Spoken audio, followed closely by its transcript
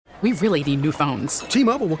We really need new phones.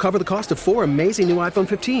 T-Mobile will cover the cost of 4 amazing new iPhone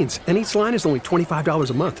 15s, and each line is only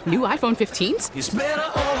 $25 a month. New iPhone 15s? It's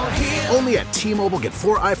better over here. Only at T-Mobile, get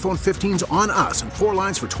 4 iPhone 15s on us and 4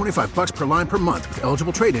 lines for $25 per line per month with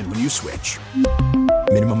eligible trade-in when you switch.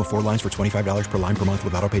 Minimum of 4 lines for $25 per line per month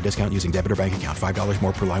with autopay discount using debit or bank account. $5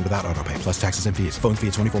 more per line without autopay, plus taxes and fees. Phone fee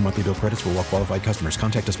at 24 monthly bill credits for well-qualified customers.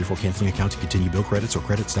 Contact us before canceling account to continue bill credits or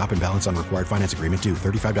credit stop and balance on required finance agreement due.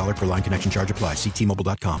 $35 per line connection charge applies. See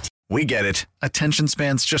T-Mobile.com. We get it. Attention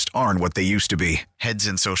spans just aren't what they used to be. Heads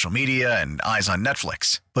in social media and eyes on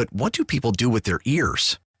Netflix. But what do people do with their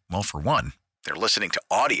ears? Well, for one, they're listening to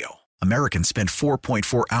audio. Americans spend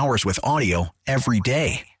 4.4 hours with audio every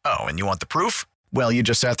day. Oh, and you want the proof? Well, you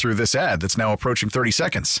just sat through this ad that's now approaching 30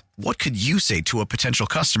 seconds. What could you say to a potential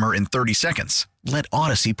customer in 30 seconds? Let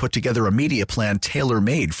Odyssey put together a media plan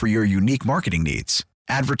tailor-made for your unique marketing needs.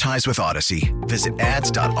 Advertise with Odyssey. Visit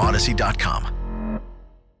ads.odyssey.com.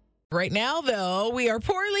 Right now, though, we are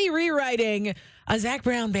poorly rewriting a Zac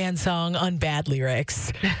Brown Band song on bad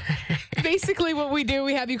lyrics. Basically, what we do,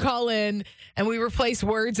 we have you call in and we replace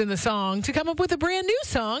words in the song to come up with a brand new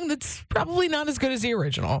song that's probably not as good as the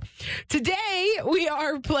original. Today, we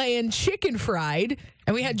are playing Chicken Fried,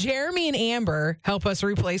 and we had Jeremy and Amber help us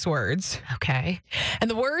replace words. Okay. And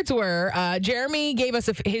the words were, Jeremy gave us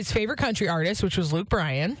his favorite country artist, which was Luke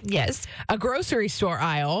Bryan. Yes. A grocery store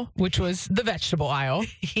aisle, which was the vegetable aisle.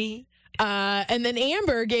 And then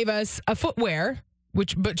Amber gave us a footwear,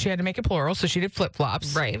 but she had to make it plural, so she did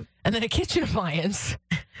flip-flops. Right. And then a kitchen appliance,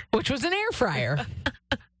 which was an air fryer.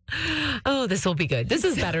 Oh, this will be good. This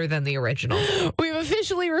is better than the original. We've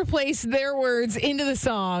officially replaced their words into the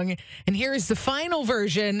song, and here's the final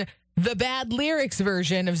version, the bad lyrics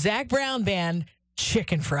version of Zac Brown Band,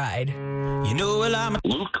 Chicken Fried. You know, well, I'm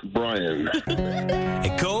Luke Bryan.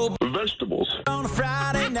 a cold Vegetables. on a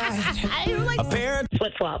Friday night. I like A pair of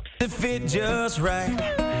Flip-flops. that fit just right.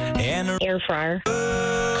 And a Air fryer.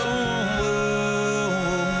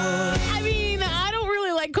 I mean, I don't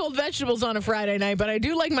really like cold vegetables on a Friday night, but I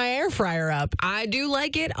do like my air fryer up. I do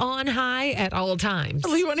like it on high at all times.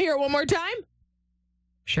 You want to hear it one more time?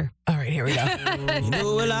 Sure. All right, here we go. you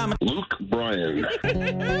know, well, I'm Luke Bryan.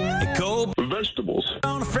 a cold Vegetables.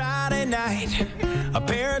 on a Friday night. A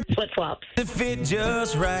pair of Flip-flops. that fit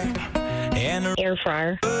just right. And a Air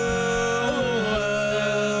fryer.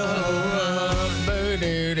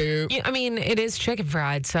 Yeah, I mean, it is chicken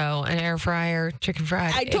fried, so an air fryer, chicken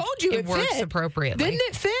fried. I told you it works fit. appropriately. Didn't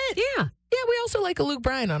it fit? Yeah. Yeah, we also like a Luke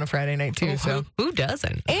Bryan on a Friday night, too. So Who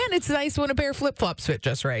doesn't? And it's nice when a pair of flip-flops fit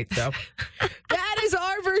just right. So that is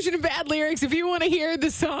our version of bad lyrics. If you want to hear the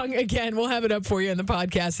song again, we'll have it up for you in the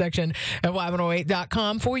podcast section at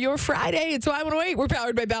y108.com for your Friday. It's Y108. We're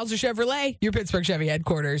powered by Bowser Chevrolet, your Pittsburgh Chevy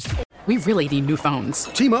headquarters. We really need new phones.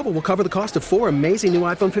 T-Mobile will cover the cost of 4 amazing new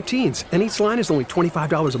iPhone 15s, and each line is only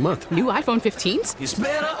 $25 a month. New iPhone 15s? it's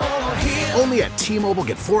better over here. Only at T-Mobile,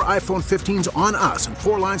 get 4 iPhone 15s on us and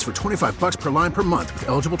 4 lines for $25 per line per month with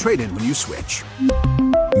eligible trade-in when you switch.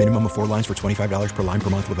 Minimum of 4 lines for $25 per line per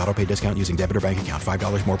month with autopay discount using debit or bank account.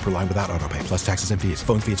 $5 more per line without autopay, plus taxes and fees.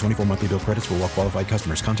 Phone fee at 24 monthly bill credits for well-qualified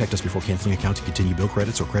customers. Contact us before canceling account to continue bill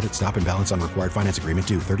credits or credit stop and balance on required finance agreement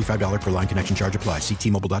due. $35 per line connection charge applies. See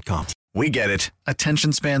T-Mobile.com. We get it.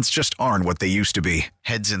 Attention spans just aren't what they used to be.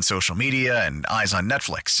 Heads in social media and eyes on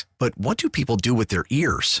Netflix. But what do people do with their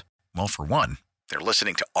ears? Well, for one, they're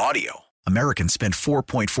listening to audio. Americans spend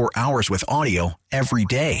 4.4 hours with audio every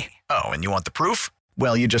day. Oh, and you want the proof?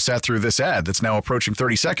 Well, you just sat through this ad that's now approaching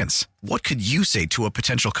 30 seconds. What could you say to a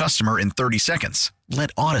potential customer in 30 seconds?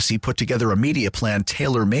 Let Odyssey put together a media plan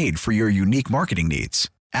tailor-made for your unique marketing needs.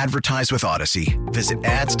 Advertise with Odyssey. Visit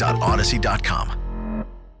ads.odyssey.com.